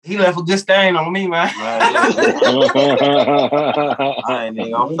He left a good stain on me, man. I ain't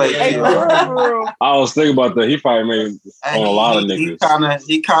even gonna fake it. I was thinking about that. He probably made on a lot of niggas.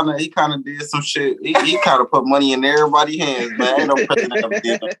 He kind of did some shit. He kind of put money in everybody's hands, man. Ain't no president ever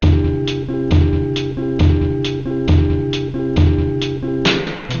did that.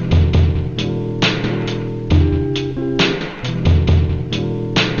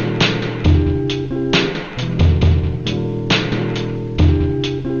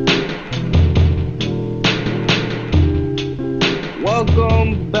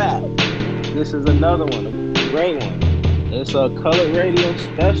 Welcome back. This is another one, a great one. It's a Colored Radio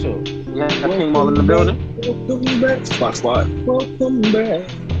special. Yeah, King Mall in the building. Welcome back. Spot. Welcome back.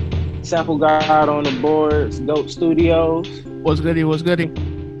 Sample Guard on the boards. Dope Studios. What's goody?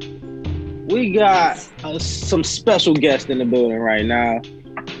 We got some special guests in the building right now.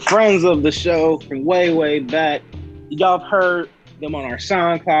 Friends of the show from way back. Y'all have heard them on our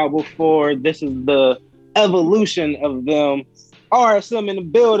SoundCloud before. This is the evolution of them. RSM in the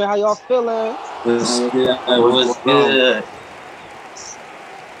building. How y'all feeling? What's good?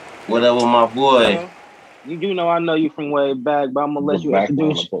 What up with my boy? You do know I know you from way back, but I'm gonna let you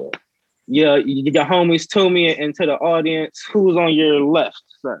introduce your homies to me and to the audience. Who's on your left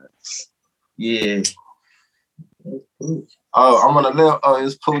side? Yeah. Oh, I'm on the left. Oh,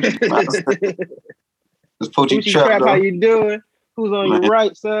 it's Poochie. It's Poochie Trap. How you doing? Who's on your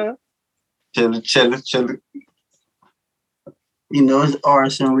right side? Chilling. You know, it's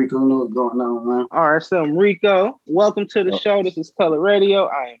RSM Rico. You know what's going on, man. RSM Rico. Welcome to the show. This is Colored Radio.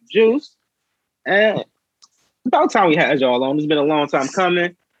 I am Juice. And it's about time we had y'all on. It's been a long time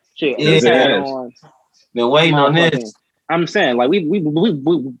coming. Shit, been waiting on this. I'm saying, like,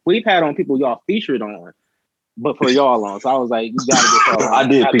 we've had on people y'all featured on, but for y'all on. So I was like, you gotta get y'all on. I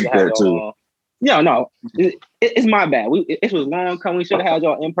did peek that too. No. It's my bad. It was long coming. We should have had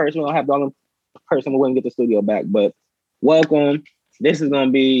y'all in person. We don't have y'all in person. We wouldn't get the studio back, but welcome. This is going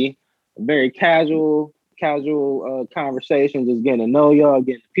to be a very casual conversation, just getting to know y'all,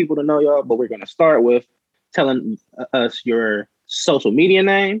 getting people to know y'all. But we're going to start with telling us your social media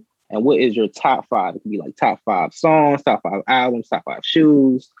name and what is your top 5. It could be like top 5 songs, top 5 albums, top 5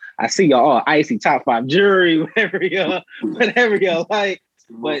 shoes. I see y'all all icy top 5 jewelry, whatever y'all like,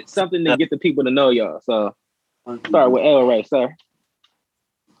 but something to get the people to know y'all. So start with El Ray, sir.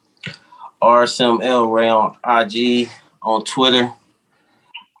 RSM El Ray on IG. On Twitter,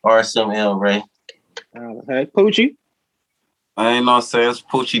 RSM El Ray. Okay, Poochie. I ain't no say it's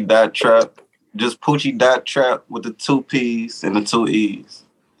Poochie.trap. Just Poochie.trap with the 2 P's and the 2 E's.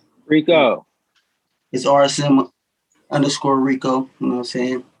 Rico. It's RSM _ Rico. You know what I'm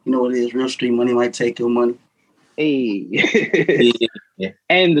saying? You know what it is. Real street money might take your money. Hey. Yeah.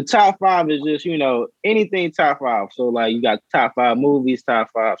 And the top 5 is just, anything top 5. So like you got top 5 movies, top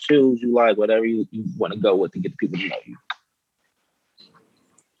 5 shoes you like, whatever you want to go with to get the people to know you.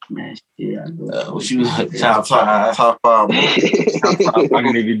 Man, yeah. What you like? Top 5 movies. I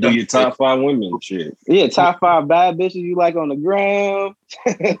can even do your top 5 women shit. Yeah, top 5 bad bitches you like on the gram.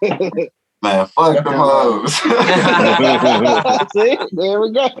 Man, fuck them hoes. See? There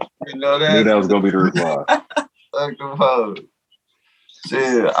we go. You know that? I knew that was gonna be the reply. Fuck them hoes.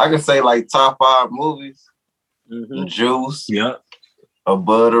 Shit, I can say like top 5 movies. Mm-hmm. Juice. Yeah.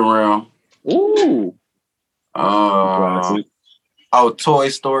 Above the Rim. Ooh. Toy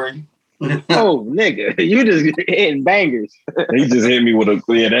Story. Oh, nigga, you just hitting bangers. He just hit me with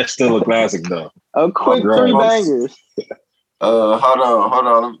that's still a classic though. A quick 3 bangers. Hold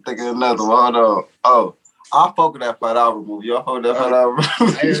on. I'm thinking another one. Hold on. Oh, I fuck with that Fat Albert movie. Y'all hold that Fat Albert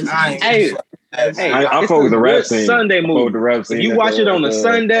movie. I fuck with the rap scene. Sunday movie. If you watch it on a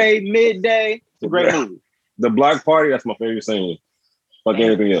Sunday, midday, it's a great movie. The Block Party, that's my favorite scene. Fuck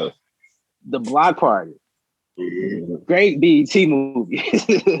anything else. The Block Party. Great BET movie.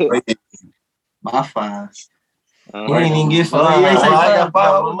 My 5. You ain't even get 5. I got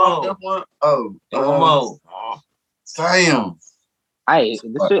 5 more. Oh, more. Damn. Hey,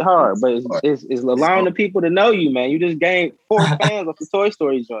 this shit hard, but it's allowing the people to know you, man. You just gained 4 fans off the Toy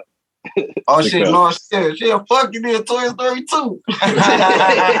Story joint. Oh shit, no shit. She'll fuck you in Toy Story 2.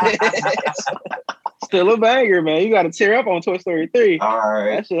 Still a banger, man. You gotta tear up on Toy Story 3. All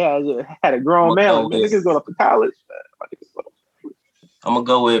right. That shit had a grown man. Niggas going up to college. I'm gonna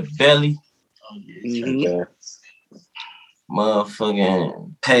go with Belly. Oh yeah. Mm-hmm.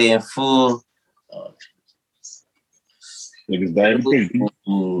 Motherfucking Pay in Full. Niggas baby.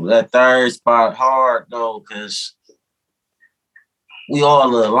 That third spot hard though, cause we all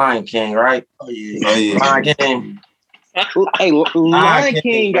love Lion King, right? Oh yeah. Lion King. Hey, Lion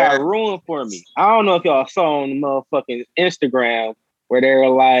King got ruined for me. I don't know if y'all saw on the motherfucking Instagram where they're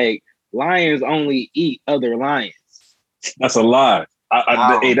like, lions only eat other lions. That's a lie.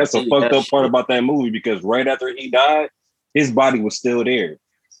 Hey, that's a fucked up part about that movie because right after he died, his body was still there.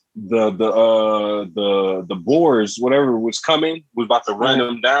 The boars, whatever was coming, was about to run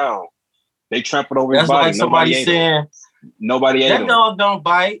him down. They trampled over his body. Like somebody saying, nobody ate that him. dog don't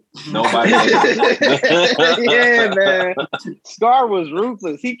bite. Nobody ate him. Yeah, man. Scar was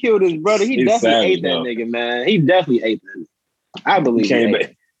ruthless. He killed his brother. He definitely ate that nigga, man. He definitely ate that. I believe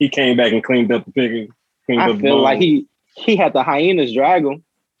he came back and cleaned up the pig. I feel like he had the hyenas drag him.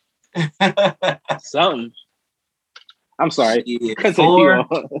 Something. I'm sorry. Yeah,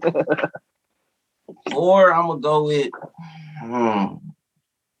 or I'm gonna go with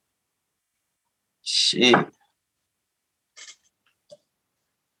shit.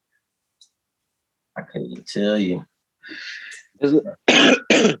 I can't even tell you.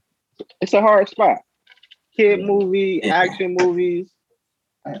 It's a hard spot. Kid movie, action movies.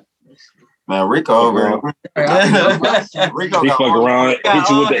 Man, Rico over. Rico, he fuck around, hit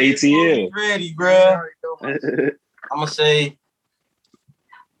you with the ATL. Ready, bro. I'm gonna say.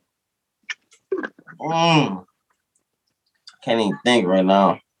 Can't even think right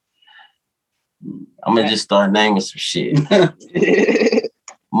now. I'm gonna just start naming some shit.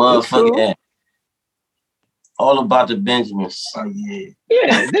 Motherfucker. All About the Benjamins. Oh yeah.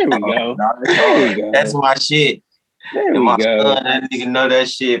 Yeah, there we go. There we go. That's my shit. There and we go. Son, that nigga know that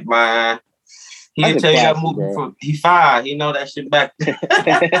shit, man. He can tell you that movie from he 5. He know that shit back.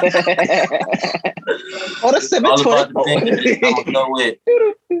 Oh, that's 720. I'm gonna go with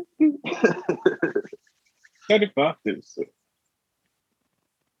 35.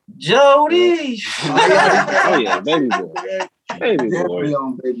 Jody. Oh yeah, baby boy. Baby boy.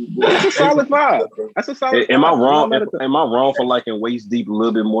 That's a solid 5. That's a solid. Am I wrong? Am I wrong for liking Waist Deep a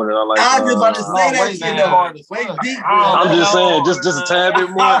little bit more than I like? I was about to say that shit though. Waist Deep. I'm just saying, just a tad bit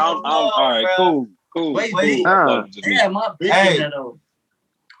more. I'm all right. Cool. Waist Deep. Yeah, my bitch. Though.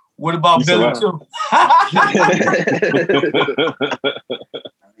 What about Billy too?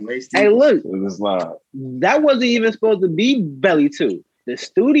 Hey, look, that wasn't even supposed to be Belly 2. The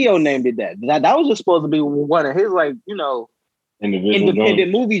studio named it that. That was just supposed to be one of his, like, you know,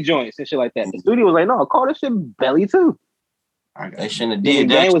 independent movie joints and shit like that. The studio was like, no, call this shit Belly 2. They shouldn't have did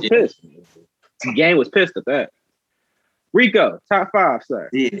that. Gang was pissed. Gang was pissed at that. Rico, top 5, sir.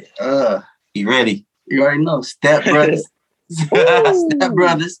 Yeah. You ready? You already know. Step Brothers. Step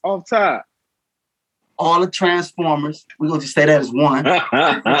Brothers. Off top. All the Transformers. We're going to just say that as one. As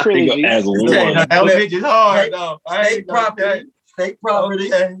one. That bitch is hard, though. State property. State property.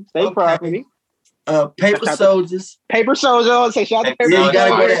 State property. Paper Soldiers. Paper Soldiers. Say shout out to Paper Soldiers.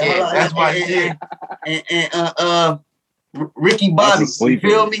 That's my shit. And Ricky Bobby. You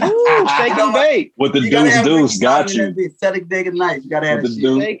feel me? Shake and bake. With the deuce, got you. Static Dig Night. You gotta have with the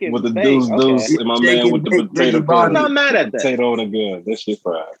deuce, and my man with the potato. I'm not mad at that. Potato on the gun. That shit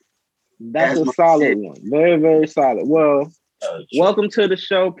fried. That's a solid one. Very, very solid. Well, welcome to the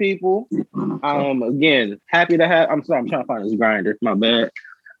show, people. Again, happy to have. I'm sorry, I'm trying to find this grinder. My bad.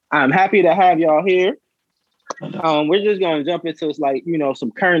 I'm happy to have y'all here. We're just gonna jump into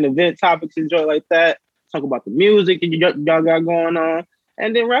some current event topics and joy like that. Talk about the music that y'all got going on,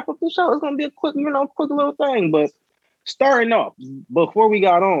 and then wrap up the show. It's gonna be a quick little thing. But starting off, before we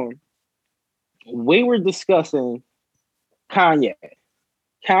got on, we were discussing Kanye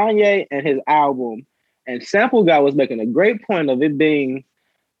and his album, and Sample Guy was making a great point of it being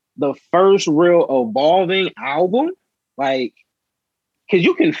the first real evolving album, like, because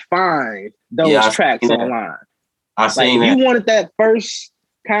you can find those tracks online. I seen that. You wanted that first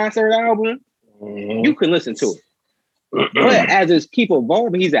concert album. You can listen to it. But as it keep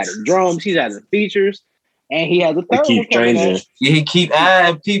evolving, he's adding drums, he's adding features, and he has a third one coming out. Yeah, he keep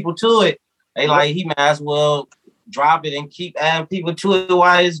adding people to it. They like, he might as well drop it and keep adding people to it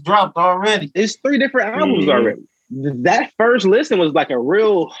while it's dropped already. It's 3 different albums already. That first listen was like a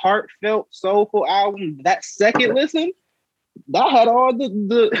real heartfelt, soulful album. That second listen, that had all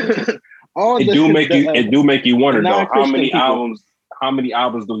the It do make you wonder though, how many albums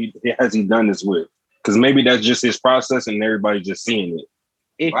has he done this with? Because maybe that's just his process and everybody's just seeing it.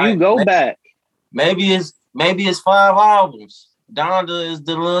 If you go back, maybe it's 5 albums. Donda is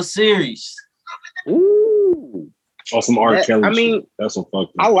the little series. Ooh, or some R. Kelly. I mean, that's some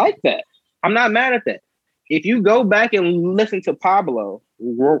fucking. I like that. I'm not mad at that. If you go back and listen to Pablo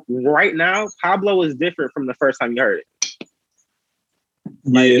right now, Pablo is different from the first time you heard it.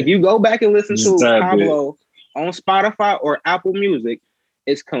 If you go back and listen to Pablo on Spotify or Apple Music,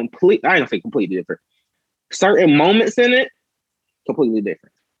 it's complete. I ain't gonna say completely different. Certain moments in it, completely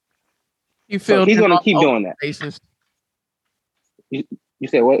different. You feel he's gonna keep doing that. You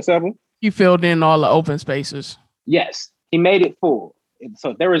said what, Seven? He filled in all the open spaces. Yes, he made it full.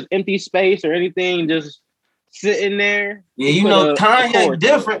 So if there was empty space or anything just sitting there. Yeah, you know, Kanye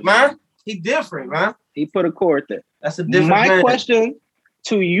different, man. He different, man. He put a chord there. That's a different My man. question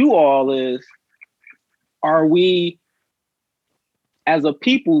to you all is, are we, as a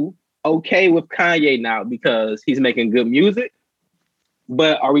people, okay with Kanye now because he's making good music?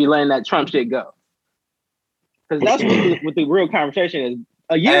 But are we letting that Trump shit go? Because that's what the real conversation is.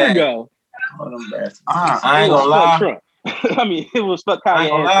 A year ago, I ain't gonna lie. Trump. I mean, it was fuck Kanye. I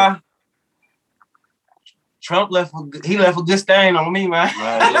ain't gonna lie. Trump left a good stain on me, man.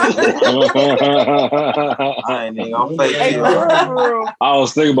 I ain't even gonna fake it. I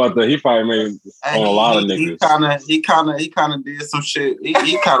was thinking about that. He probably made on a lot of niggas. He kind of did some shit.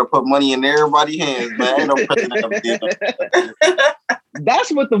 He kind of put money in everybody's hands, man. Ain't no president did that.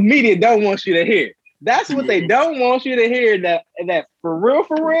 That's what the media don't want you to hear. That's what they don't want you to hear. That for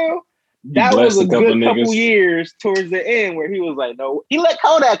real. That was a good couple years towards the end where he was like, no, he let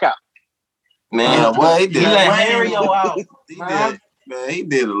Kodak out. Man, well, he did. He let Harrio out. He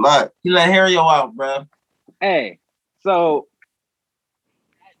did a lot. He let Harrio out, bro. Hey, so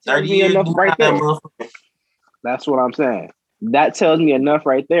 30 years enough right there. That's what I'm saying. That tells me enough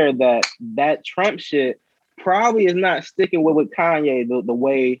right there that Trump shit probably is not sticking with Kanye the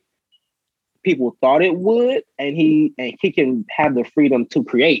way people thought it would, and he can have the freedom to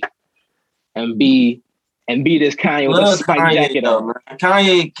create and be this Kanye with a spike jacket on.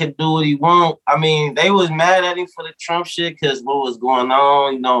 Kanye can do what he want. I mean, they was mad at him for the Trump shit because what was going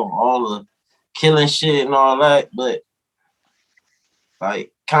on, you know, all the killing shit and all that. But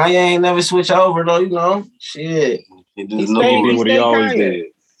like Kanye ain't never switch over though, you know. Shit. He did what he always did.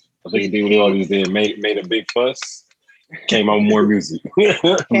 I think he did what he always did. Made a big fuss. Came out with more music.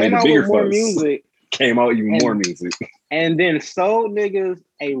 Made a bigger fuss. Music. Came out even more music. And then sold niggas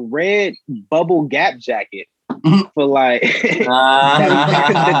a red bubble Gap jacket for like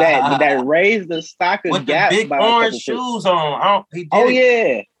that raised the stock of with Gap the big by orange shoes on.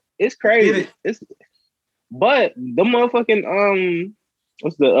 Yeah, it's crazy. But the motherfucking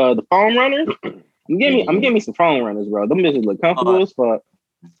what's the foam runners? I'm giving me some foam runners, bro. Them bitches look comfortable as fuck.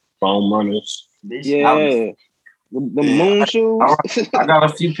 Foam runners. Yeah. The moon shoes. I got a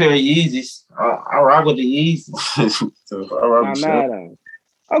few pair of Yeezys. I rock with the Yeezys. I'm mad at them.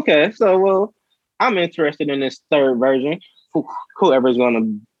 Okay, so I'm interested in this third version. Whoever's going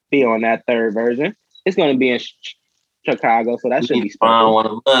to be on that third version, it's going to be in Chicago, so that should be special. Find one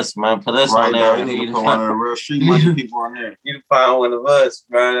of us, man. Put us on there. You need to put one of the real street money people on there. You need to find one of us,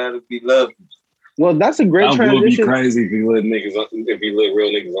 man. That'd be lovely. Well, that's a great transition. That would be crazy if you let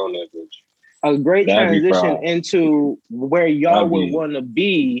real niggas on that bitch. A great transition into where y'all would want to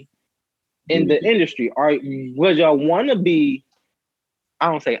be in the industry. Would y'all want to be,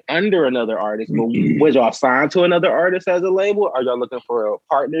 I don't say under another artist, but would y'all sign to another artist as a label? Are y'all looking for a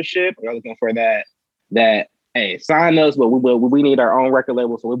partnership? Are y'all looking for that hey, sign us, but we need our own record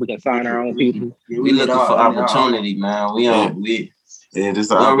label so we can sign our own people? We looking for opportunity, man. We don't really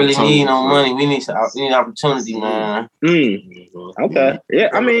need no money. We need opportunity, man. Okay. Yeah,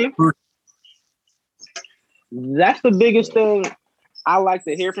 I mean, that's the biggest thing I like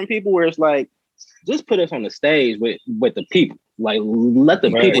to hear from people, where it's like, just put us on the stage with the people. Like, let the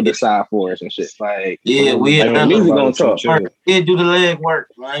people decide for us and shit. Like, yeah, we like, music gonna talk. Yeah, do the leg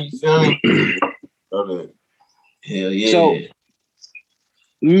work, man. You feel me? Hell yeah. So,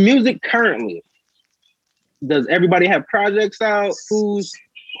 music currently, does everybody have projects out? Whose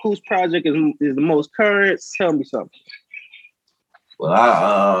project is the most current? Tell me something. Well,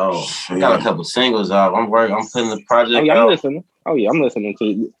 I got a couple singles out. I'm putting the project out. I'm listening. Oh yeah, I'm listening to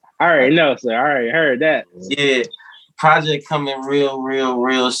you. I already know, sir. I already heard that. Yeah, project coming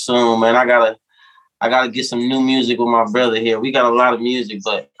real soon, man. I gotta get some new music with my brother here. We got a lot of music,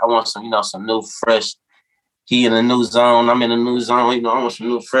 but I want some new fresh. He in a new zone. I'm in a new zone. I want some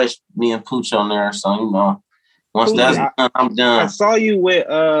new fresh. Me and Pooch on there. So once that's done, I'm done. I saw you with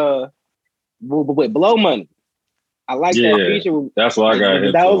Blow Money. I like that feature. That's what I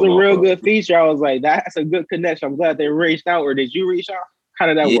got. That was a real good feature. I was like, that's a good connection. I'm glad they reached out. Or did you reach out? How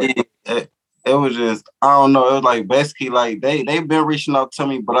did that work? It was just, I don't know. It was like basically like they've been reaching out to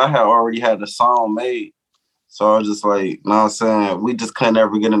me, but I had already had the song made. So I was just like, you know what I'm saying? We just couldn't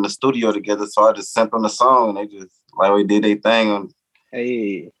ever get in the studio together. So I just sent them the song and they just like we did their thing.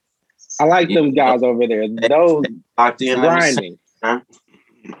 Hey, I like them guys over there. Those grinding.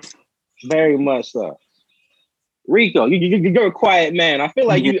 Very much so. Rico, you're a quiet man. I feel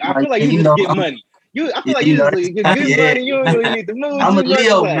like you just get money. I feel like you just get good money. You don't really need the moves. I'm a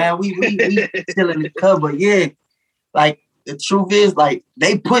Leo, man. We still in the cover, yeah. Like the truth is, like,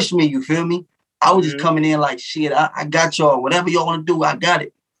 they pushed me, you feel me? I was just coming in like, shit, I got y'all. Whatever y'all want to do, I got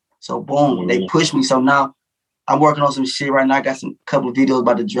it. So, boom, they pushed me. So now I'm working on some shit right now. I got some couple of videos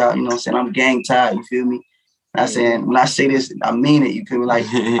about to drop, you know what I'm saying? I'm gang tied, you feel me? I'm saying, when I say this, I mean it, you feel me? Like,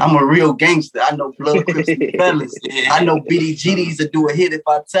 I'm a real gangster. I know blood, crips, and fellas. I know BDGDs to do a hit if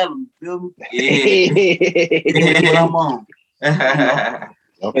I tell them, you feel me? Yeah. What I'm on.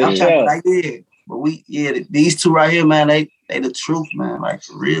 Okay. I'm trying to like, but these two right here, man, they the truth, man, like,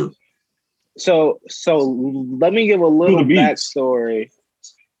 for real. So let me give a little backstory.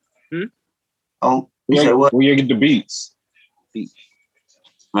 Oh, you said what? Where you get the beats?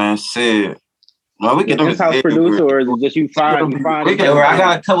 Man, shit. No, we get them. House producer, or is it just you find it? I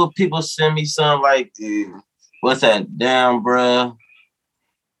got a couple of people send me some like, what's that? Damn, bruh.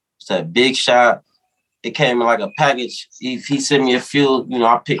 What's that? Big Shot. It came in like a package. If he sent me a few, you know,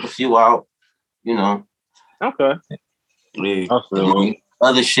 I picked a few out. You know. Okay. Yeah.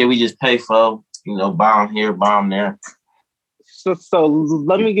 Other shit we just pay for. You know, bomb here, bomb there. So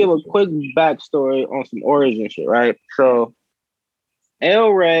let me give a quick backstory on some origin shit, right? So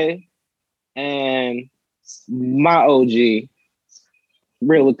El Ray and my OG,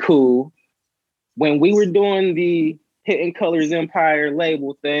 really cool. When we were doing the Hidden Colors Empire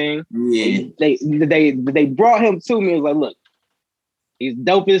label thing, they brought him to me. It was like, look, he's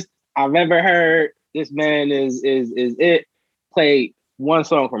dopest I've ever heard. This man is it. Played one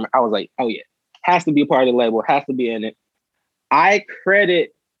song from me. I was like, oh yeah, has to be a part of the label, has to be in it. I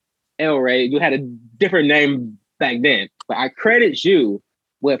credit El Ray. You had a different name back then, but I credit you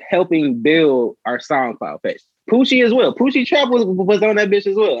with helping build our SoundCloud page. Poochie as well. Poochie Trap was on that bitch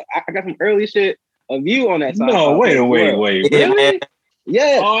as well. I got some early shit of you on that SoundCloud. No, wait. Really?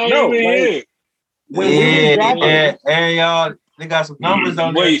 Yeah. Oh, no, like, when we were dropping, hey y'all, they got some numbers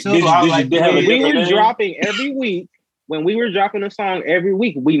on there too. We were dropping every week. When we were dropping a song every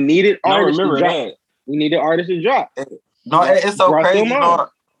week, we needed artists to drop. We needed artists to drop. No, it's so crazy. You know,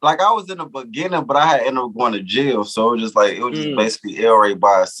 like, I was in the beginning, but I had ended up going to jail. So it was just basically El Ray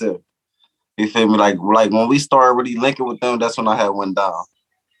by itself. You feel me? Like when we started really linking with them, that's when I had went down.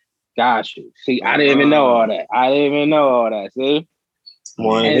 Got you. See, I didn't even know all that. See?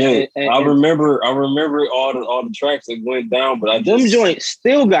 I remember all the tracks that went down, but them joints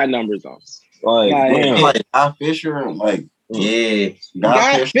still got numbers on. Like Guy Fisher, like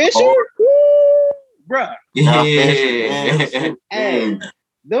Guy Fisher, bruh. Yeah. Hey,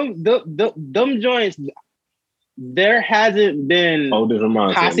 them joints. There hasn't been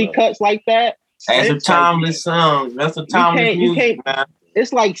posse cuts like that. That's a timeless song. That's a timeless music, man.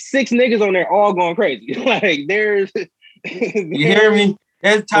 It's like 6 niggas on there all going crazy. Like there's you hear me?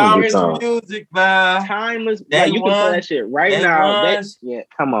 It's timeless music, man. Timeless. Like, you can play that shit right now.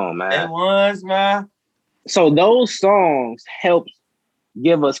 Come on, man. It was, man. So those songs helped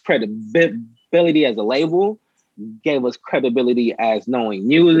give us credibility as a label, gave us credibility as knowing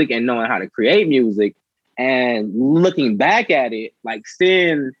music and knowing how to create music. And looking back at it, like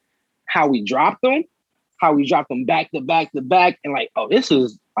seeing how we dropped them back to back to back, and like, oh, this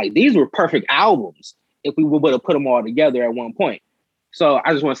is like, these were perfect albums if we would have put them all together at one point. So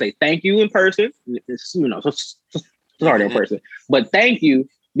I just want to say thank you in person. It's, you know, sorry in person, but thank you,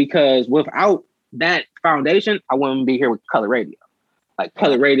 because without that foundation, I wouldn't be here with Color Radio. Like,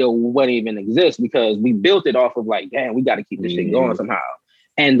 Color Radio wouldn't even exist, because we built it off of like, damn, we got to keep this shit going somehow.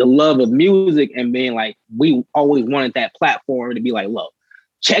 And the love of music, and being like, we always wanted that platform to be like, look,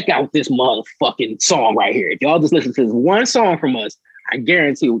 check out this motherfucking song right here. If y'all just listen to this one song from us, I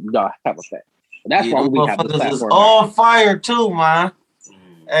guarantee y'all have a fact. That's why we have this platform. All fire too, man.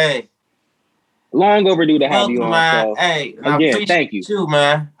 Hey, long overdue to have you on. Man. So, hey, again, thank you too,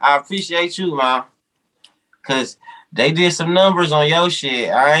 man. I appreciate you, man. Cause they did some numbers on your shit.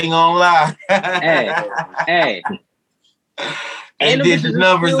 I ain't gonna lie. hey. They did the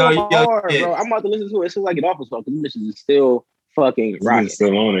numbers on your shit, bro. I'm about to listen to it as soon as I get off of stuff, because this is still fucking rocking. It's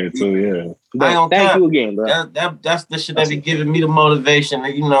still on it too, yeah. But thank you again, bro. That's the shit that be giving me the motivation.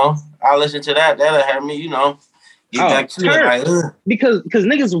 You know, I listen to that. That'll have me, you know, get back to it. Like, because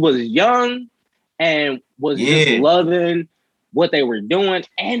niggas was young and was just loving what they were doing,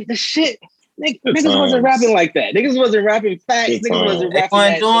 and the shit. Niggas wasn't rapping like that. Niggas wasn't rapping facts. Niggas wasn't rapping. They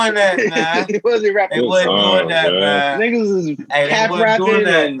wasn't doing that, man. They wasn't rapping. They wasn't doing that, man. Niggas was cap rapping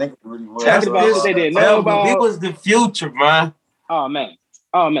and talking about what they didn't know about. It was the future, man. Oh man,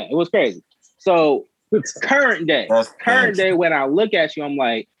 it was crazy. So current day, when I look at you, I'm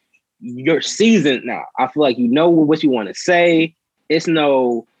like, you're seasoned now. I feel like you know what you want to say. It's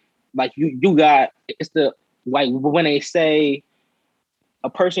no, like, you got, it's the, like, when they say a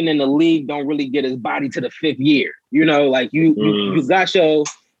person in the league don't really get his body to the 5th year. You know, like you got your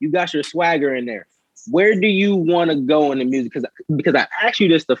swagger in there. Where do you want to go in the music? Because I asked you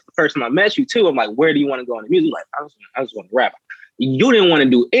this the first time I met you too. I'm like, where do you want to go in the music? Like, I just want to rap. You didn't want to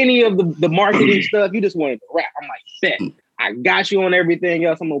do any of the marketing stuff. You just wanted to rap. I'm like, bet. I got you on everything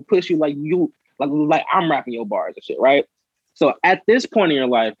else. I'm gonna push you like I'm rapping your bars and shit, right? So at this point in your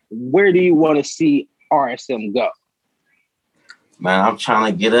life, where do you want to see RSM go? Man, I'm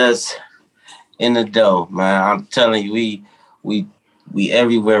trying to get us in the dough, man. I'm telling you, we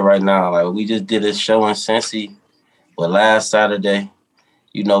everywhere right now. Like, we just did a show in Cincy, but last Saturday,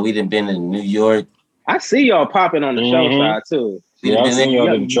 you know, we done been in New York. I see y'all popping on the show side too. Yeah, I seen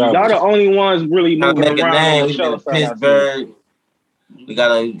y'all in y'all the only ones really moving around on the show side. Pittsburgh. We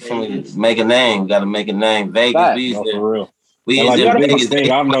gotta make a name. We gotta make a name. Vegas. We used to Vegas. They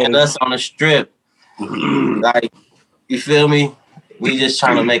had us on the strip. Like, you feel me? We just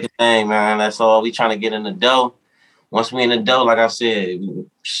trying to make a name, man. That's all. We trying to get in the dough. Once we in the dough, like I said,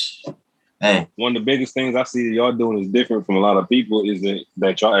 hey. One of the biggest things I see that y'all doing is different from a lot of people is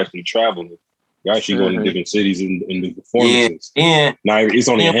that y'all actually traveling. You're actually going to different cities and do performances. Yeah. Now it's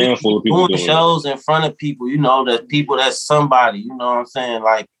only a handful of people doing shows in front of people. You know, that people, that's somebody. You know what I'm saying?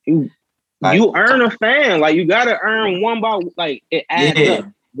 Like you earn a fan. Like, you gotta earn one by, like, it adds up.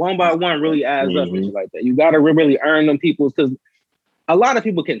 One by one really adds up and shit like that. You gotta really earn them people, because a lot of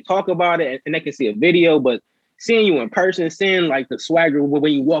people can talk about it and they can see a video, but seeing you in person, seeing like the swagger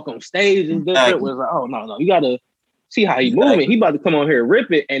when you walk on stage and different was like, oh no, you gotta see how he moving. He about to come on here and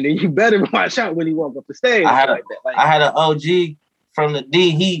rip it, and then you better watch out when he walk up the stage. I had an OG from the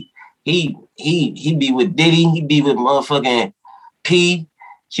D. He be with Diddy. He be with motherfucking QCP.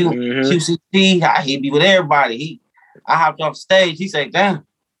 He be with everybody. I hopped off stage. He said, "Damn,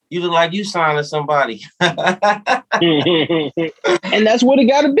 you look like you signing somebody." And that's what it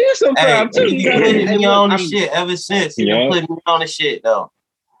got to be sometimes too. He been putting me on the shit ever since. He been putting me on the shit though.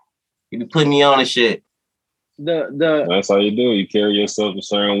 He been putting me on the shit. That's how you do. You carry yourself a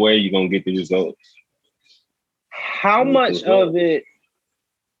certain way, you're gonna get the results. How much of it?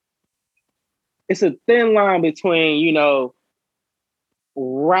 It's a thin line between, you know,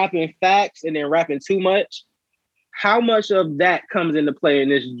 rapping facts and then rapping too much. How much of that comes into play in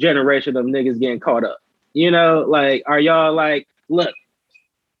this generation of niggas getting caught up? You know, like, are y'all like, look,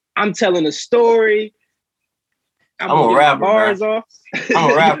 I'm telling a story. I'm a rapper, bars off.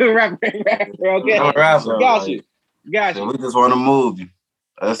 I'm a rapper. rapper, okay. I'm a rapper. Got you. We just want to move you.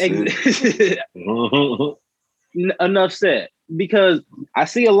 That's it. Enough said. Because I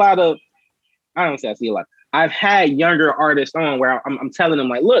see a lot of, I don't say I see a lot. I've had younger artists on where I'm telling them,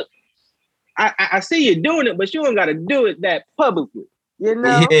 like, look, I see you doing it, but you don't got to do it that publicly. You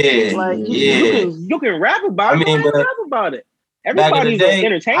know? Yeah. Like, you can rap about it. Rap about it. Everybody's an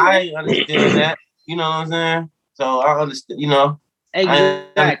entertainer. I understand that. You know what I'm saying? So I understand, you know. Exactly.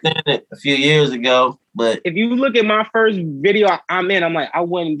 I understand it a few years ago, but if you look at my first video I'm in, I'm like, I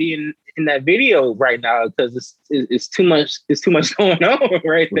wouldn't be in that video right now because it's too much. It's too much going on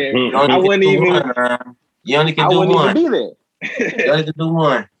right there. I wouldn't even. You only can do one. I wouldn't even be there. You only can do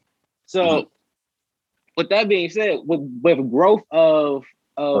one. So, with that being said, with growth of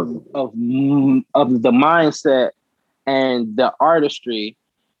the mindset and the artistry,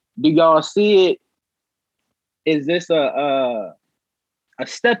 do y'all see it? Is this a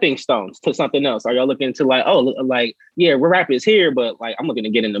stepping stone to something else? Are y'all looking to like, yeah, we're rappers here, but like, I'm looking to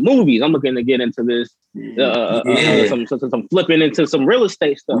get into movies. I'm looking to get into this, some flipping into some real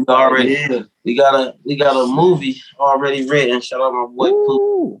estate stuff. We got a movie already written. Shout out my boy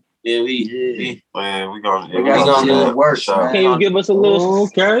Pooh. Yeah, we gonna do it. Work. Can you give us a little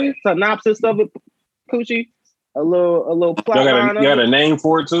synopsis of it, Poochie? A little plot line. You got a name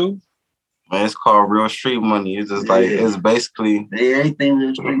for it too? Man, it's called Real Street Money. It's just like, it's basically anything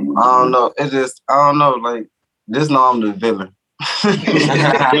real street money. I don't know. It's just, I don't know. Like, just know I'm the villain.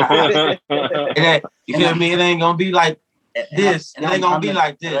 You feel me? It ain't gonna be like this. It ain't gonna be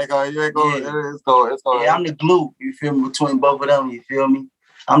like this. It's going. Yeah, I'm the glue. You feel me? Between both of them. You feel me?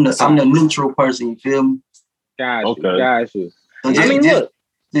 I'm the neutral person. You feel me? Got you. So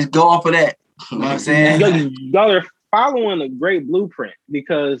just go off of that. You know what I'm saying? Y'all are following a great blueprint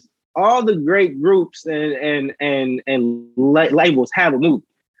because all the great groups and labels have a movie.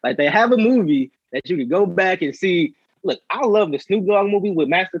 Like, they have a movie that you can go back and see. Look, I love the Snoop Dogg movie with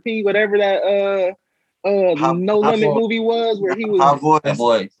Master P, whatever that No Limit movie was, where he was Hot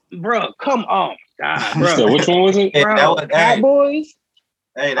Boys. Bro, come on, God, bro. So which one was it? Bro, Hot Boys.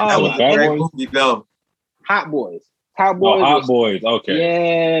 Hey, that was a great movie, though. Hot Boys. Hot Boys. Okay.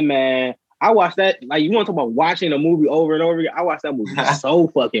 Yeah, man. I watched that. Like, you want to talk about watching a movie over and over again? I watched that movie so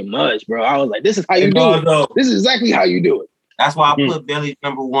fucking much, bro. I was like, this is how you do it. This is exactly how you do it. That's why I put Belly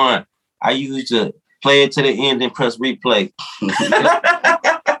number 1. I used to play it to the end and press replay.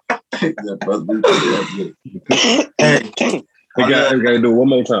 Hey, we gotta do it one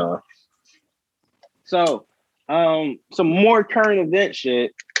more time. So, some more current event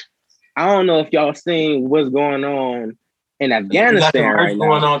shit. I don't know if y'all seen what's going on in Afghanistan right now.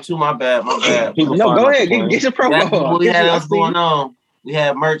 Going on too. My bad. No, go ahead. Get your promo. We had what's going on. We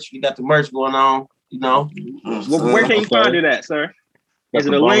had merch. We got the merch going on. You know. Where can you find it at, sir? Is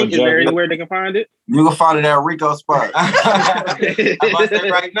it a link? Is there anywhere they can find it? You can find it at Rico spot.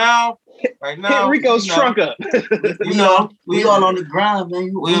 Right now. Hit Rico's trunk up. We all on the grind,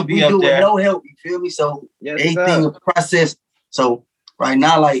 man. We'll be we up do there. With no help. You feel me? So everything is processed. So right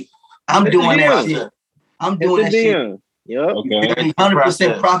now, like I'm doing that shit. I'm doing that shit. Yep. Okay.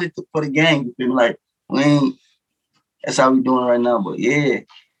 100% profit for the game. You feel me? Like we ain't. That's how we doing right now. But yeah.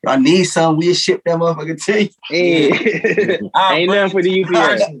 Y'all need some, we'll ship that motherfucker to you. Hey. Ain't nothing for the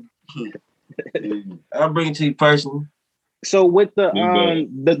UPS. I'll bring it to you personally. So with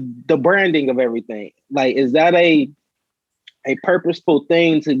the branding of everything, like, is that a purposeful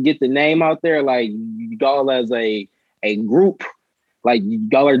thing to get the name out there? Like, y'all as a group, like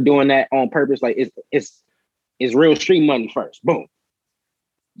y'all are doing that on purpose? Like it's real street money first. Boom.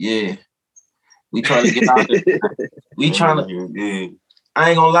 Yeah. We trying to get out there. We trying to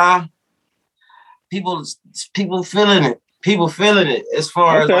I ain't gonna lie. People feeling it. People feeling it. As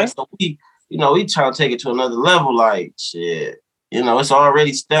far as like, so we trying to take it to another level. Like shit, it's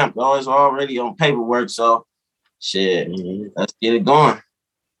already stamped. It's already on paperwork. So shit, let's get it going.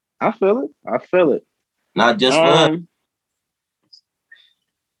 I feel it. Not just for us.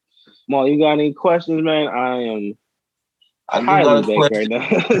 Mo, you got any questions, man? I highly baked right now.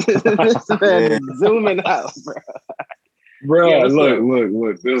 This man zooming out, bro. Bro,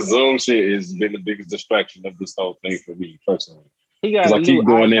 look. This Zoom shit has been the biggest distraction of this whole thing for me personally. He got I keep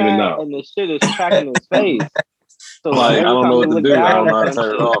going in and out, and the shit is tracking his face. So like I don't know what to do. I don't know how to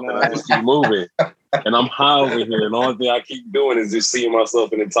turn it off, and I just keep moving. And I'm high over here, and the only thing I keep doing is just seeing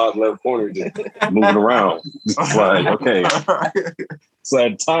myself in the top left corner, just moving around. Just like, okay. So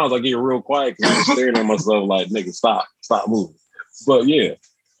at times I get real quiet because I'm staring at myself like, nigga, stop moving. But yeah,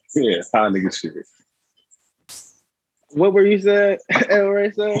 high nigga shit. What were you saying, El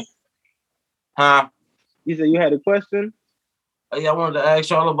Ray said? Huh? You said you had a question? Hey, I wanted to ask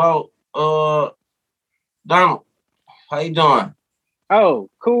y'all about Donald. How you doing? Oh,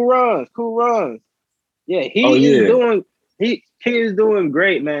 cool runs. Yeah, he is doing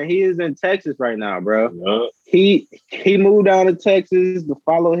great, man. He is in Texas right now, bro. He moved down to Texas to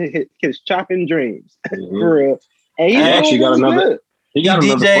follow his chopping dreams. For real. And he actually got another. He got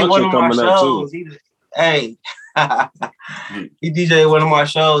another function coming up too. Hey, he DJed one of my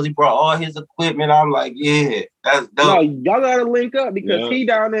shows. He brought all his equipment. I'm like, yeah, that's dope. No, y'all gotta link up because he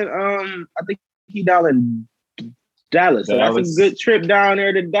down in I think he down in Dallas. So that's a good trip down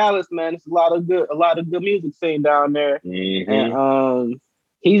there to Dallas, man. It's a lot of good music scene down there. And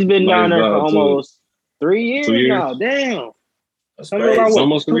he's been down there for almost 3 years now. Damn. That's crazy. It's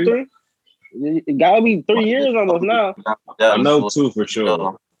almost 3. It gotta be 3 years almost now. I know 2 for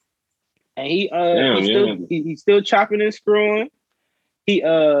sure. And he's still chopping and screwing. He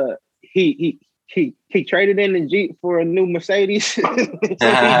traded in the Jeep for a new Mercedes.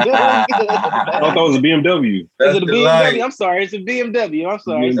 I thought it was a BMW. Is it a BMW? I'm sorry, it's a BMW. It's a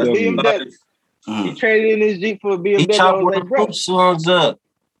BMW. He traded in his Jeep for a BMW. He chopped one of the songs up.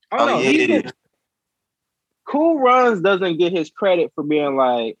 Cool Runs doesn't get his credit for being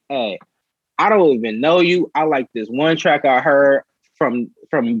like, hey, I don't even know you. I like this one track I heard from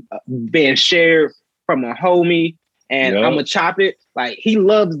being shared from a homie, and I'm gonna chop it. Like, he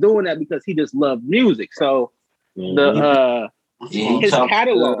loves doing that because he just loves music. So his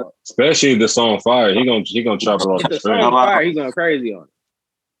catalog, especially the song "Fire," he gonna chop it off the string. Fire, he's going crazy on it.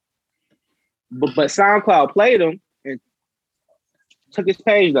 But SoundCloud played him and took his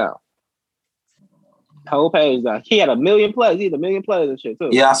page down. Whole page down. He had 1 million plays. He had 1 million plays and shit too.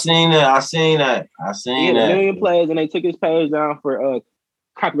 Yeah, I seen that. He had 1 million plays, and they took his page down for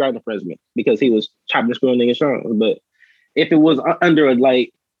copyright infringement because he was chopping and screwing niggas songs. But if it was under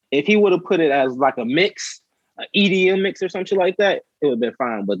if he would have put it as like a mix, an EDM mix or something like that, it would have been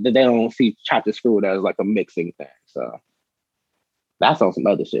fine. But they don't see chopped and screwed as like a mixing thing. So that's on some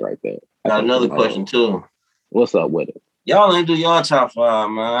other shit right there. Got another question too. What's up with it? Y'all ain't do y'all top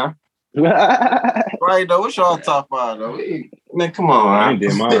 5, man. Right though, what's y'all top 5 though? Man, come on, I ain't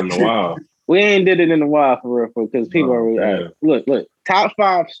did mine in a while. We ain't did it in a while for real, because people are look. top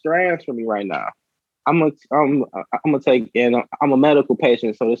 5 strands for me right now. I'm gonna take, and I'm a medical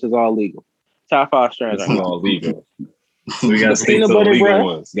patient, so this is all legal. Top 5 strands. This is all legal. So we gotta stay to peanut the butter legal bread.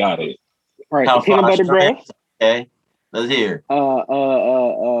 ones. Got it. All right, Top the peanut 5 butter bread. Okay, let's hear.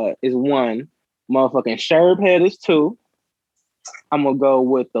 Is 1. Motherfucking Sherb head is 2. I'm gonna go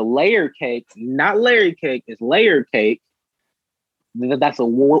with the layer cake, not Larry cake. It's layer cake. That's a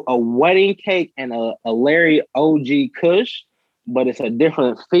wedding cake and a Larry OG Kush, but it's a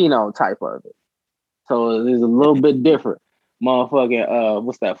different phenotype of it. So it's a little bit different. Motherfucking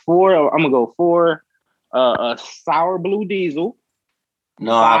what's that? 4. I'm gonna go 4. A sour blue diesel.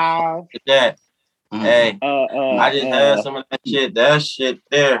 No, I 5. fuck with that. Hey, I just had some of that shit. That shit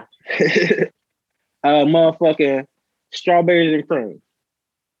there. Motherfucking strawberries and cream.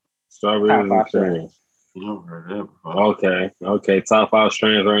 Strawberries and cream. Okay. Top 5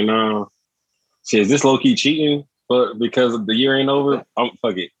 strands right now. Shit, is this low key cheating? But because the year ain't over,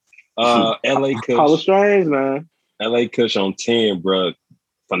 fuck it. LA Kush. Call the strands, man. LA Kush on 10, bro.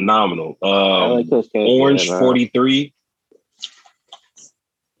 Phenomenal. LA Kush Orange 43.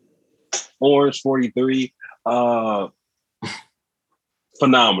 Orange 43.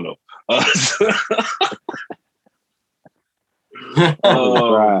 Phenomenal.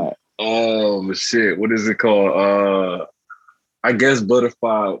 Right. Oh shit! What is it called? I guess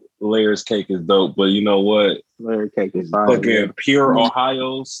butterfly layers cake is dope, but you know what? Layer cake is fine. Fucking Pure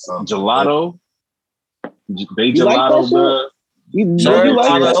Ohio's gelato. They You like gelato, that bro. You They're like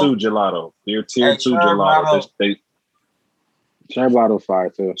tier that? 2 gelato. They're tier 2 gelato. Sherblato fire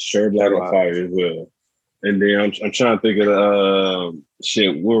too. Sherblato fire as well. And then I'm trying to think of the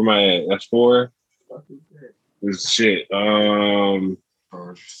shit. Where am I at? That's 4. This shit. Ooh,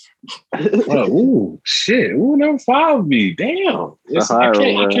 shit. Ooh, number 5 be damn.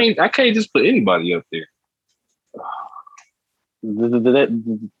 I can't just put anybody up there.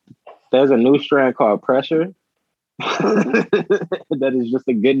 There's a new strand called Pressure. That is just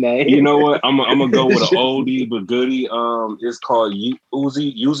a good name. You know what? I'm gonna go with an oldie but goodie. It's called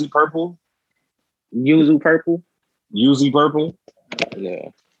Yuzu Purple. Yuzu Purple. Yuzu Purple.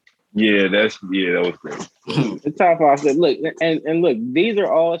 Yeah, that was great. The top 5. Look, and look, these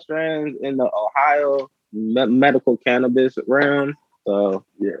are all strands in the Ohio medical cannabis realm. So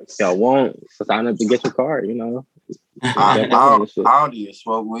y'all won't sign up to get your card. You know. I don't even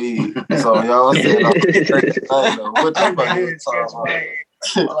smoke weed, so y'all said I'm what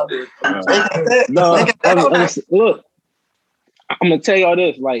you look, I'm gonna tell y'all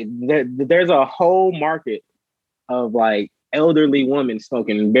this: like, there's a whole market of like elderly women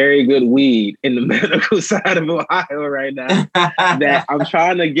smoking very good weed in the medical side of Ohio right now. That I'm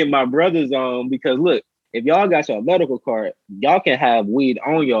trying to get my brothers on, because look, if y'all got your medical card, y'all can have weed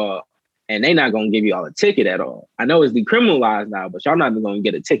on y'all. And they not gonna give y'all a ticket at all. I know it's decriminalized now, but y'all not gonna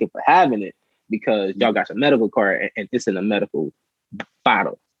get a ticket for having it because y'all got your medical card and it's in a medical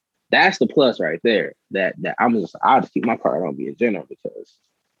bottle. That's the plus right there. That I'll just keep my card on being general because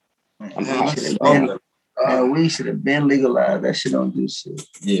we should have been legalized. That shit don't do shit.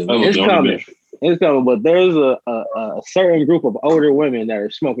 Yeah, it's coming. It's coming, but there's a certain group of older women that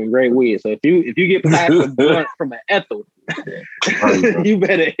are smoking great weed. So if you get past a blunt from an Ethel, you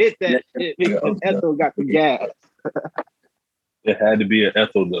better hit that shit because Ethel got the gas. It had to be an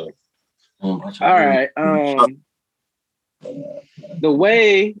Ethel though. All right. Hold on.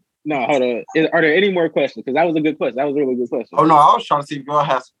 Are there any more questions? Because that was a good question. That was a really good question. Oh no, I was trying to see if y'all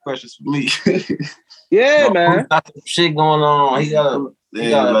have some questions for me. Yeah, man. Got some shit going on.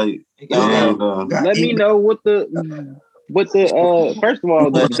 Let me know what the first of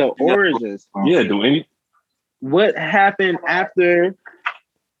all the origins. Yeah, what happened after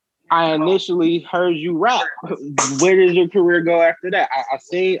I initially heard you rap? Where did your career go after that? I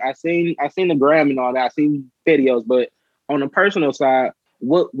seen the gram and all that. I seen videos, but on a personal side,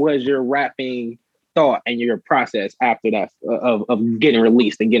 what was your rapping thought and your process after that of getting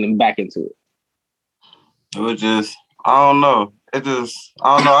released and getting back into it? It was just, I don't know. I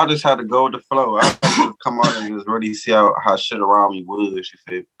just had to go with the flow. I had to come out and just really see how shit around me was, you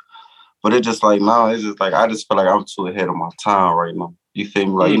feel? But it's just like, now, it's just like, I just feel like I'm too ahead of my time right now. You feel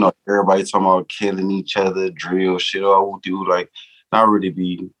me? Like, you know, everybody talking about killing each other, drill, shit, all we do, like, not really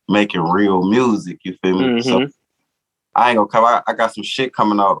be making real music, you feel me? Mm-hmm. So I ain't gonna come. I got some shit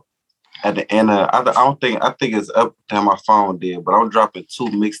coming out at the end of, I think it's up to my phone did, but I'm dropping 2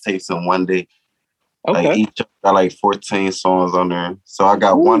 mixtapes in one day. Okay. Like each got like 14 songs on there. So I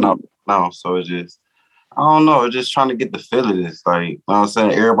got one up now. So it's just, I don't know, it's just trying to get the feel of this. Like, you know what I'm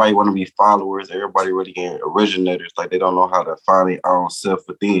saying? Everybody want to be followers. Everybody really get originators. Like, they don't know how to find their own self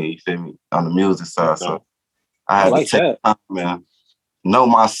within, you feel me? On the music side. So I had to take time, man. know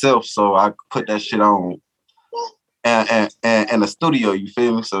myself, so I put that shit on and in the studio. You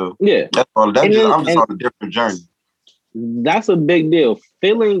feel me? So yeah, that's all. I'm just on a different journey. That's a big deal.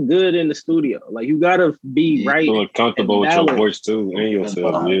 Feeling good in the studio, like you gotta be right, feeling comfortable with your voice too and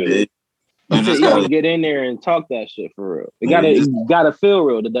yourself. Yeah. You just gotta get in there and talk that shit for real. It gotta feel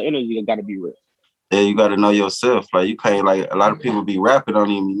real. The energy gotta be real. Yeah, you gotta know yourself. Like you can't like a lot of people be rapping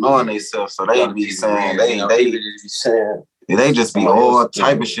don't even be knowing themselves, so they be saying they just be all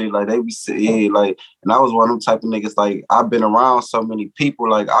type of shit. Like they be saying like, and I was one of them type of niggas. Like I've been around so many people.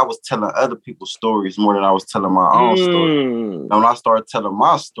 Like I was telling other people's stories more than I was telling my own story. And when I started telling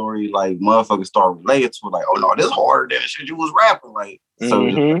my story, like motherfuckers start relating to it. Like, oh no, this harder than the shit you was rapping. Like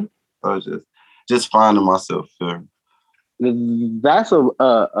so just finding myself. That's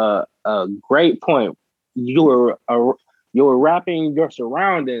a great point. You were rapping your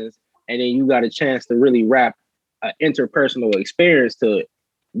surroundings, and then you got a chance to really rap an interpersonal experience to it.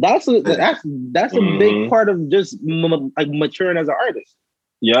 That's a big part of just like maturing as an artist.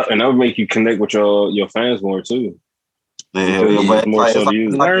 Yeah, and that would make you connect with your fans more too. Yeah, more so to you.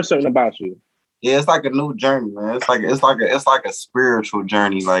 Learn something about you. Yeah, it's like a new journey, man. It's like a spiritual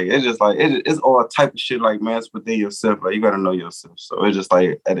journey. Like it's just like it's all type of shit. Like man, it's within yourself. Like you gotta know yourself. So it's just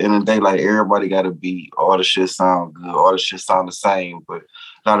like at the end of the day, like everybody gotta be all the shit sound good, all the shit sound the same, but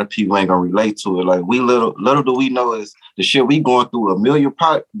a lot of people ain't gonna relate to it. Like we little do we know is the shit we going through. A million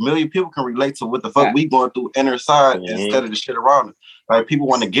people can relate to what the fuck we going through inner side instead of the shit around us. Like people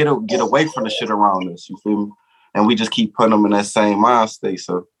want to get away from the shit around us. You feel me? And we just keep putting them in that same mind state.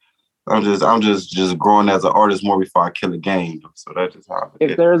 So I'm just growing as an artist more before I kill a game. So that's just how.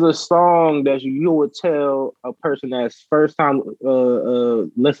 If there's a song that you would tell a person that's first time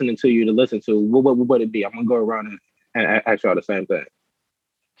listening to you to listen to, what would it be? I'm gonna go around and ask y'all the same thing.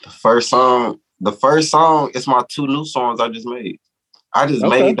 The first song is my 2 new songs I just made. I just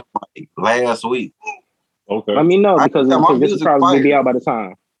made them like last week. Okay. Let me know because this will probably be out by the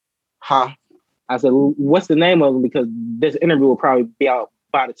time. Huh? I said, what's the name of them? Because this interview will probably be out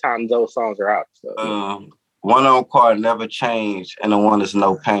by the time those songs are out. So. One of them called Never Change, and the one is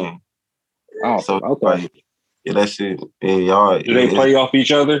No Pain. Oh, so okay. Like, yeah, that shit. Yeah, y'all. Do they play off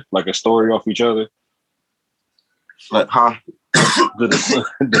each other? Like a story off each other? Like, huh? Do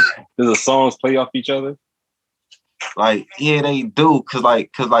the songs play off each other? Like, yeah, they do. Cause the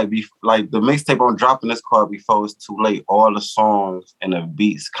mixtape I'm dropping this called Before It's Too Late. All the songs and the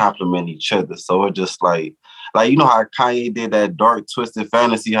beats complement each other. So it just like you know how Kanye did that dark twisted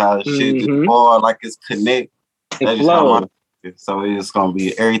fantasy, how shit just all like it's connect. That's just how so it's gonna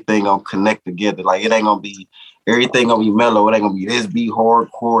be everything gonna connect together. Like it ain't gonna be everything gonna be mellow. It ain't gonna be this beat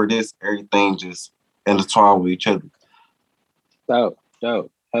hardcore, this everything just intertwined with each other. Dope,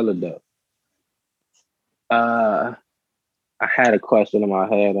 hella dope. I had a question in my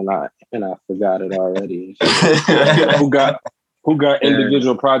head and I forgot it already. Who got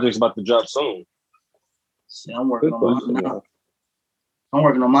individual projects about to drop soon? See, I'm working on mine now. I'm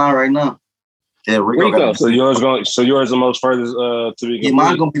working on mine right now. Yeah, Rico. So yours the most furthest to be. Yeah,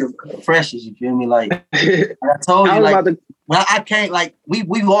 mine gonna be the freshest. You feel me? Like I told you, I can't like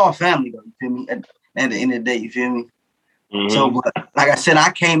we all family though. You feel me? At the end of the day, you feel me? Mm-hmm. So, but, like I said,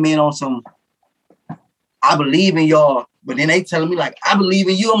 I came in on some. I believe in y'all, but then they telling me like I believe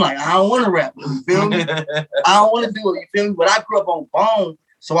in you. I'm like I don't want to rap. You feel me? I don't want to do it. You feel me? But I grew up on Bone,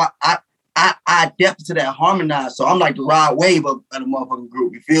 so I adapted to that harmonize. So I'm like the Rod Wave of the motherfucking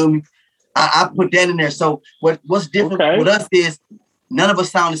group. You feel me? I put that in there. So what's different with us is none of us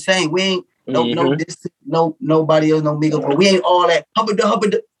sound the same. We ain't nobody else, no Migos, but we ain't all that.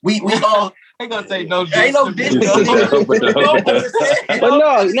 We all. I ain't gonna say no. Ain't no diss. But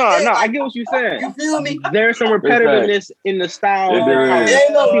no, I get what you're saying. You feel me? There's some repetitiveness in the style.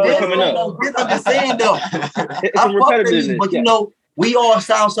 Ain't no people diss, coming up. I'm just saying though. Some repetitiveness, but you know, we all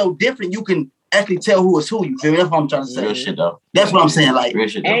sound so different. You can actually tell who is who. You feel me? That's what I'm trying to say. Real shit though. That's what I'm saying. Like,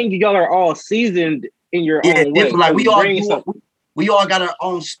 and y'all are all seasoned in your own way. Like we all got our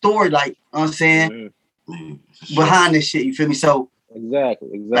own story. Like, you know what I'm saying, behind this shit. You feel me? So.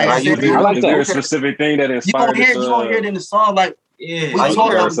 Exactly. Like is there a specific thing that inspired you don't hear it in the song, like you hear all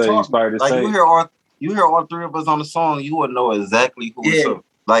 3 of us on the song, you would know exactly who is who.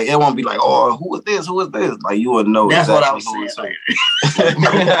 Like it won't be like, oh, who is this? Like you would know. That's exactly what I was saying.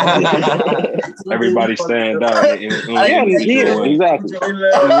 Everybody stand out. Exactly. We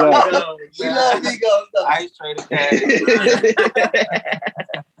love Migos. Ice Trader.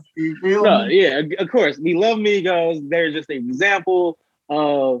 No, yeah, of course. We love Migos. They're just an example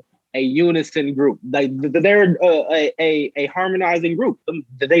of a unison group. Like they're a harmonizing group.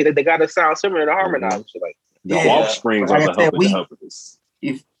 They got to sound similar to harmonize. Like The offsprings like are the helpers.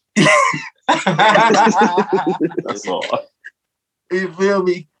 That's all. You feel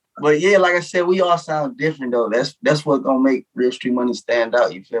me? But yeah, like I said, we all sound different though. That's what's gonna make Real Street Money stand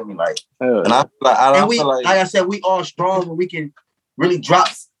out. You feel me? Like, and I feel like I said, we all strong when we can really drop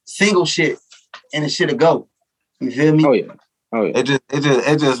single shit and the shit'll go. You feel me? Oh yeah.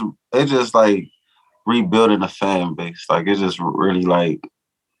 It just like rebuilding the fan base. Like it just really like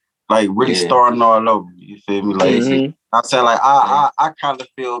really starting all over. You feel me? Like I'm saying, like I kind of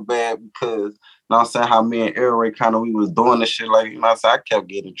feel bad because you know what I'm saying, how me and Air Ray kind of we was doing this shit, like, you know what I'm saying, I kept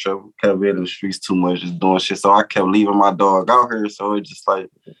getting in trouble, kept being in the streets too much, just doing shit. So I kept leaving my dog out here. So it just like,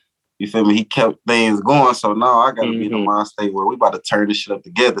 you feel me, he kept things going. So now I gotta be in the mind state where we about to turn this shit up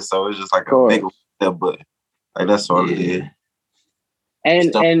together. So it's just like a big step, but like that's all it is.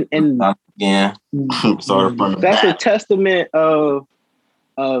 And Sorry, that's a testament of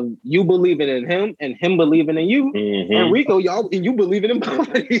you believing in him and him believing in you, and Rico, y'all, and you believing in both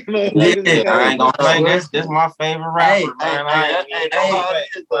of these motherfuckers. I ain't gonna play this. This my favorite rapper, man.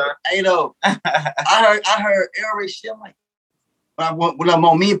 Hey, though. I heard Air Ray shit. I'm like, when I'm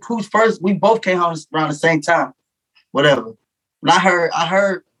on me and Pooch first, we both came home around the same time. Whatever. When I heard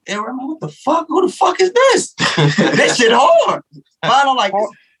Air Ray, I'm like, what the fuck? Who the fuck is this? This shit hard. I'm like,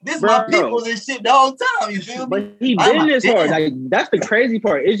 this my people's and shit the whole time. You feel me? But he been this hard. Like that's the crazy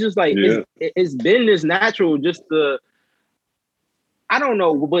part. It's just like it's been this natural. Just I don't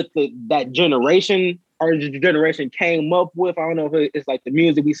know what that generation our generation came up with. I don't know if it's like the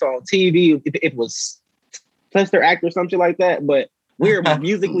music we saw on TV. If it was Sister Act or something like that. But we're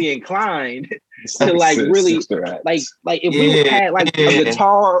musically inclined to like really like if we had like a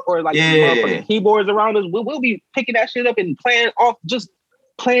guitar or like motherfucking keyboards around us, we'll be picking that shit up and playing off just.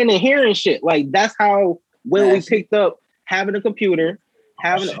 Playing and hearing shit. Like that's how we picked up having a computer,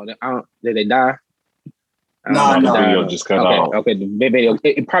 did they die? No. The video just cut out. Okay, the video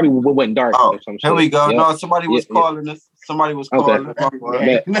it probably went dark. Oh, or some here shit. we go. No, somebody was calling us. Somebody was calling.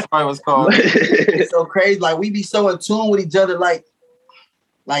 Okay. Somebody was calling. It's so crazy. Like we be so in tune with each other. Like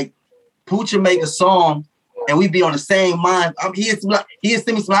Pooch make a song and we be on the same mind. He had sent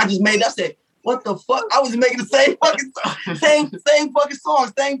me some. I just made. I said, what the fuck? I was making the same fucking song, same fucking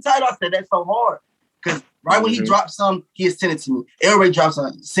song, same title. I said, that's so hard. Because right when he dropped some, he had sent it to me. Everybody drops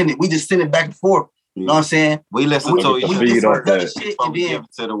something, send it. We just send it back and forth. You know what I'm saying? We listen to each other shit and then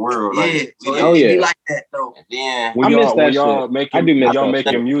to the world. Like, we like that though. Yeah. I miss that y'all shit. making, y'all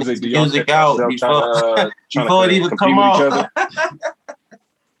making music. Do y'all music out before it even come out?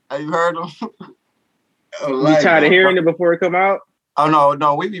 Have you heard them? You tired of hearing it before it come out? Oh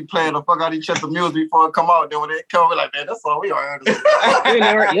no, we be playing the fuck out each other music before it come out. Then when it come, we like, man, that's all we are.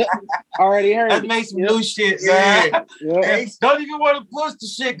 Already heard. Let's make some new shit, man. Hey, don't even want to push the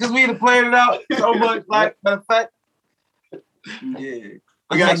shit because we done played it out so much. Like, matter of fact, we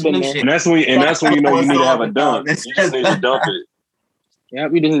got some new shit. And that's when you know you need to have a dump. You just need to dump it. Yeah,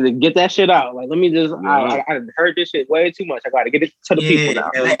 we just need to get that shit out. Like, let me just. I heard this shit way too much. I got to get it to the people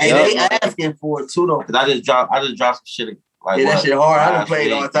now. They asking for it too though. Cause I just dropped some shit. Like, that shit hard. I done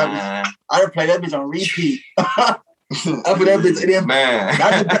played all the time. I done played that bitch on repeat. I put that bitch in there. Man.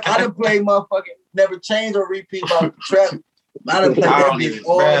 I done played motherfucking Never Change or repeat about trap. I done played that bitch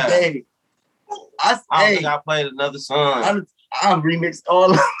all day. I think I played another song. I remixed all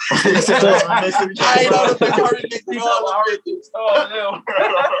of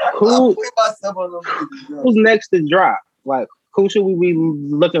Who's next to drop? Like, who should we be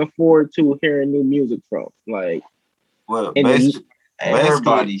looking forward to hearing new music from? Like, well, basically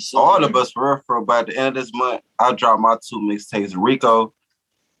everybody, all of us for by the end of this month, I'll drop my 2 mixtapes. Rico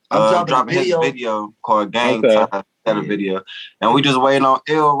dropping his video called Gang Time. Had a video, and we just waiting on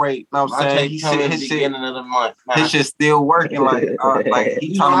L Rate. Know what I'm saying? His shit, his shit still working. Like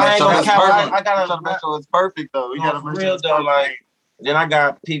he trying to make sure it's perfect. I gotta make sure it's perfect though. We gotta make sure it's perfect. Like, then I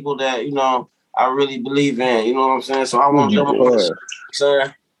got people that I really believe in. You know what I'm saying? So I want them to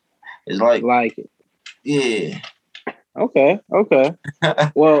say it's like it. Yeah. Okay.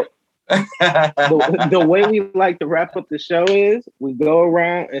 Well, the way we like to wrap up the show is we go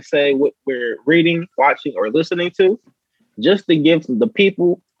around and say what we're reading, watching, or listening to, just to give the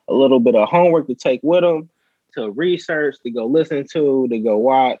people a little bit of homework to take with them, to research, to go listen to go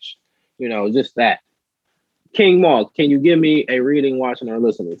watch, just that. King Maul, can you give me a reading, watching, or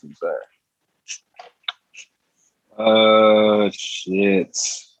listening to, sir? Shit.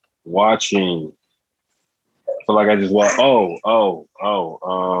 Watching. I feel like I just watched.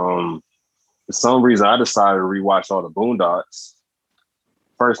 For some reason, I decided to rewatch all the Boondocks.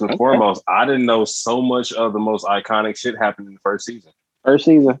 First and foremost, I didn't know so much of the most iconic shit happened in the first season.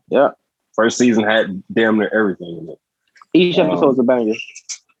 Yeah. First season had damn near everything in it. Each episode's a banger.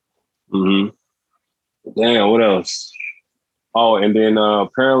 Damn, what else? Oh, and then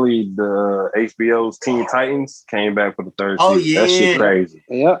apparently the HBO's Teen Titans came back for the third season. Yeah. That shit crazy.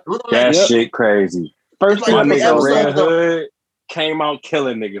 Yep. That shit crazy. First Like My two nigga episodes. Red Hood came out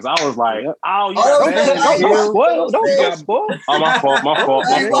killing niggas. I was like, oh, you Oh, got bad don't kill? Spoil, don't get boy. Oh, my fault.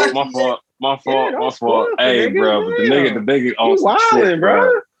 Hey, bro, but the nigga on some shit,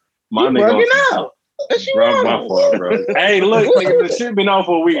 bro. My nigga on some out. Bro, my fault, bro. Hey, look, nigga, the shit been on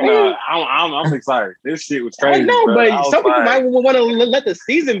for a week now. I'm excited. This shit was crazy. I know, bro. but some people might want to let the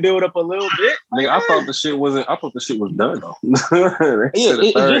season build up a little bit. Nigga, I thought the shit was done though. It's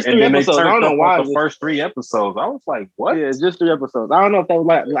just 3 episodes. I don't know why the first 3 episodes. I was like, what? Yeah, it's just 3 episodes. I don't know if that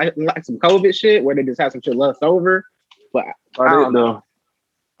was like some COVID shit where they just had some shit left over, but I don't know.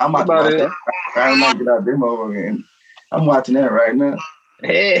 I'm about to watch that. I might get out them over again. I'm watching that right now.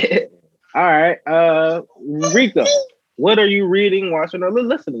 All right, Rico, what are you reading, watching, or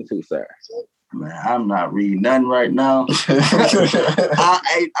listening to, sir? Man, I'm not reading nothing right now.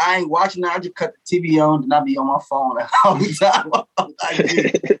 I ain't watching that. I just cut the TV on and I be on my phone all the time.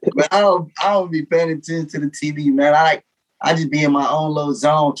 But I don't be paying attention to the TV, man. I just be in my own little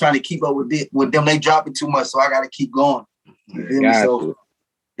zone trying to keep up with them. They dropping too much, so I got to keep going. You feel me? So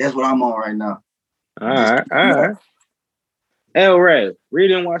that's what I'm on right now. All right. El Ray,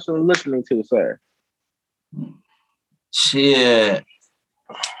 reading, watching, and listening to, sir. Shit.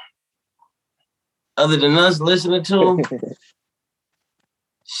 Other than us listening to him,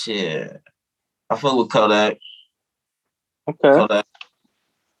 shit. I fuck with Kodak. Okay. Kodak.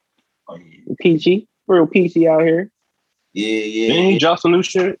 Oh, yeah. Peachy. Real peachy out here. Yeah. Didn't he drop some new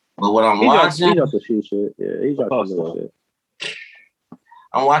shit? But what I'm He watching, dropped a few shit. Yeah, he dropped some new shit.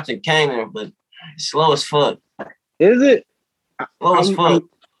 I'm watching Kanan, but it's slow as fuck. Is it? Slow as fuck.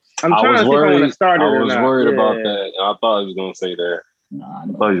 I'm trying to see if I want to start it I or was not. worried about that. I thought he was gonna say that. Nah, I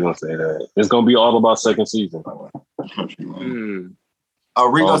thought he was gonna say that. It's gonna be all about second season. Rico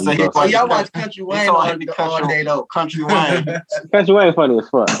said he Oh, y'all watch Country Wayne all day though. Country Wayne. Country Wayne funny as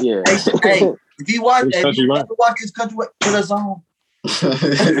fuck. Yeah. Hey, if you watch this Country Wayne, put us on.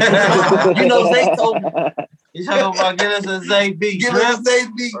 You know Zay told me. You talking about get us a Zay beat. Give us a Zay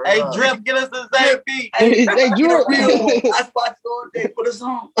beat. Hey, Drip, get us a Zay beat. Hey, Drip. I watch all day. Put us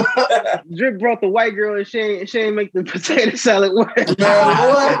on. Drip brought the white girl and she ain't make the potato salad work. Man,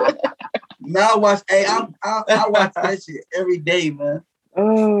 what? Now I watch. Hey, I watch that shit every day, man.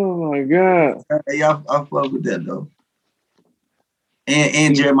 Oh my god. Hey, I fuck with that though.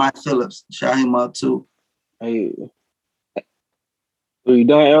 And Jeremiah Phillips, shout him out too. Hey, are you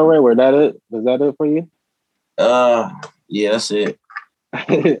done, El Ray? Was that it for you? Yeah, that's it.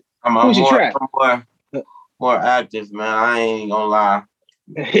 I'm Who's your track? More active, man. I ain't gonna lie.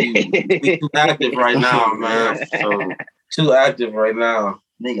 We too active right now, man. So too active right now.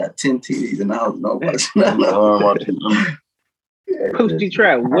 They got 10 TVs in the house. Who's your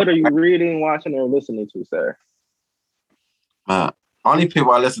track? What are you reading, watching, or listening to, sir? Only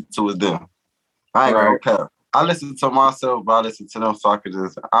people I listen to is them. I ain't gonna care. I listen to myself, but I listen to them so I could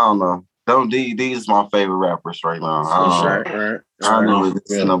just, I don't know. These is my favorite rappers right now. I don't know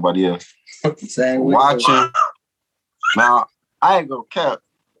listen to nobody else. Watching. Now, I ain't gonna cap.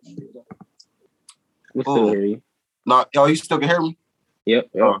 We still hear you. No, you still can hear me? Yep.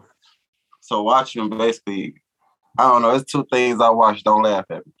 So watching, basically, I don't know. It's 2 things I watch. Don't laugh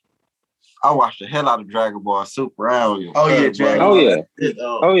at me. I watched the hell out of Dragon Ball Super. Oh yeah, Dragon Ball.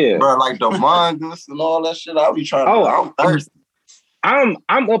 Oh yeah. Bro, like the mangas and all that shit. I'll be trying to. I'm thirsty. I'm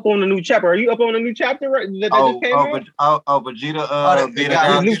up on the new chapter. Are you up on the new chapter that just came out? Vegeta beat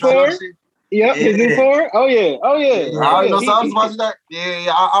his new form? Yep, his new form? Oh yeah. I know something about that.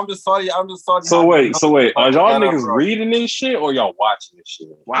 Yeah. I'm just sorry. So wait. Are y'all niggas reading this shit or y'all watching this shit?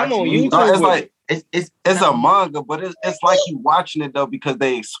 I'm on YouTube. No, it's like it's a manga, but it's like you watching it though because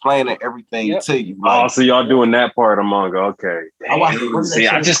they explaining everything to you. Like, so y'all doing that part of manga? Okay. See,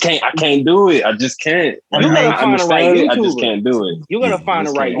 I can't do it. I just can't. You gotta find the right YouTuber. I just can't do it. You gotta find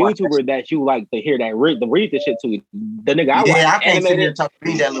the right YouTuber that you like to hear that read the shit to you. The nigga I watch. I can't sit there and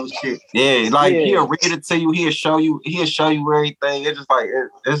read that little shit. Yeah, like he'll read it to you. He'll show you everything. It's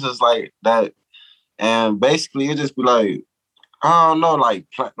just like that, and basically it just be like. I don't know, like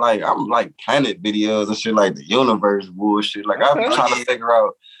I'm like planet videos and shit, like the universe bullshit. Like I've been trying to figure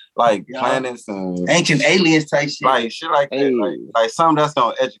out like planets and ancient aliens type shit, like shit like that, like something that's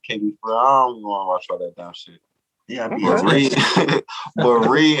gonna educate me. For I don't even want to watch all that damn shit. Yeah, but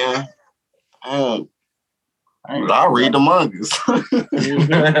reading, I read the mangas.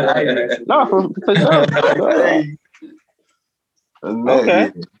 No, for sure.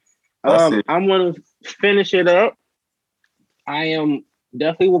 Okay. I'm gonna finish it up. I am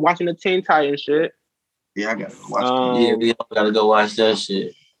definitely watching the Teen Titans shit. Yeah, I gotta watch. Yeah, we all gotta go watch that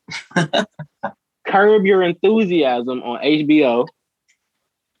shit. Curb Your Enthusiasm on HBO.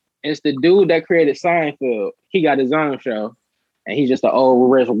 It's the dude that created Seinfeld. He got his own show, and he's just an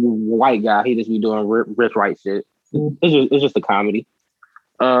old rich white guy. He just be doing rich white shit. It's just a comedy.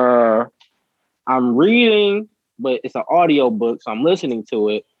 I'm reading, but it's an audio book, so I'm listening to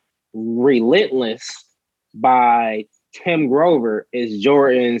it. Relentless by Tim Grover is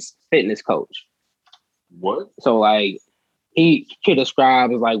Jordan's fitness coach. What? So like he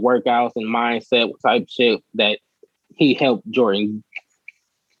describes like workouts and mindset type shit that he helped Jordan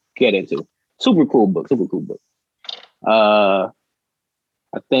get into. Super cool book. I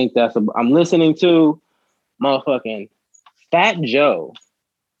think I'm listening to motherfucking Fat Joe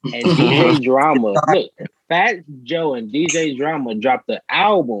and DJ Drama. Look, Fat Joe and DJ Drama dropped the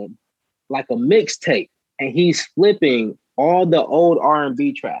album like a mixtape, and he's flipping all the old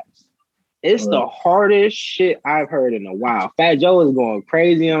R&B tracks. It's the hardest shit I've heard in a while. Fat Joe is going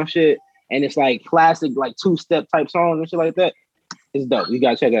crazy on shit, and it's like classic, like two-step type songs and shit like that. It's dope. You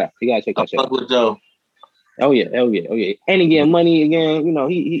gotta check it out. You gotta check that shit out. With Joe. Oh yeah. And he getting money again. You know,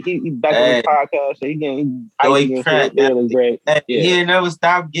 he back on his podcast. So he getting cracked. That was great. Yeah. He ain't never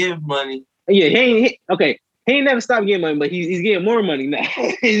stopped giving money. Yeah, he ain't never stopped getting money, but he's getting more money now.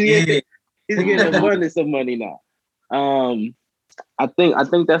 he's getting abundance of money now. I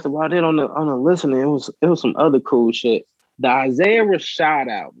think that's about it on the listening. It was some other cool shit. The Isaiah Rashad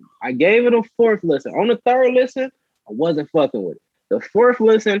album. I gave it a 4th listen. On the 3rd listen, I wasn't fucking with it. The 4th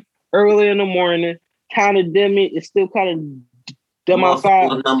listen, early in the morning, kind of dimmy. It's still kind of dim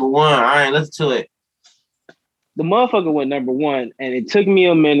outside. Number 1. I ain't listen to it. The motherfucker went number 1, and it took me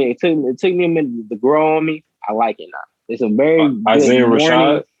a minute. It took me a minute to grow on me. I like it now. It's a very Isaiah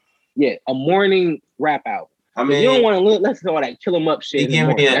Rashad. Yeah, a morning rap album. I mean, you don't want to listen to all that kill 'em up shit.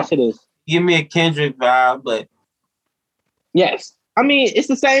 That shit is. Give me a Kendrick vibe, but yes, I mean it's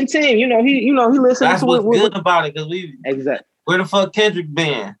the same team. He listens. That's what's good about it, because exactly. Where the fuck Kendrick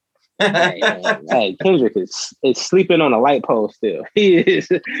been? hey, Kendrick is sleeping on a light pole still. He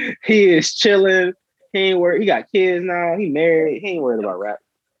is chilling. He ain't worried. He got kids now. He married. He ain't worried about rap.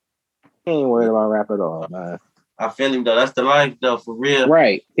 He ain't worried about rap at all, man. I feel him though. That's the life though, for real.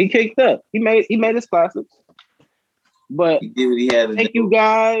 Right. He kicked up. He made his classics. But he did what he had to thank you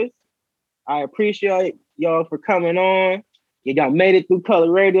guys. I appreciate y'all for coming on. Y'all made it through Color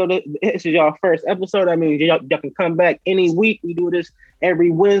Radio. This is y'all first episode. I mean, y'all can come back any week. We do this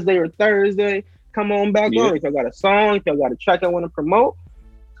every Wednesday or Thursday. Come on back on. If y'all got a song, if y'all got a track I want to promote,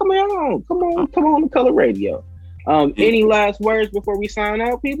 come on to Color Radio. Any last words before we sign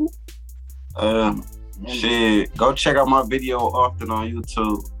out, people? Shit, go check out my video often on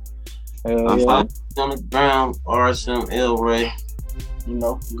YouTube. On the ground, RSM El Ray.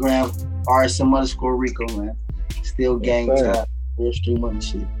 Graham RSM _Rico, man. Still gang time. Real street money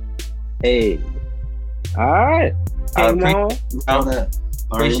shit. Hey. All right. King Mo.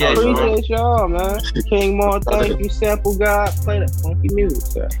 Appreciate y'all, man. King Mo, thank you. Sample God. Play that funky music,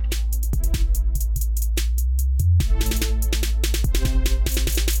 sir.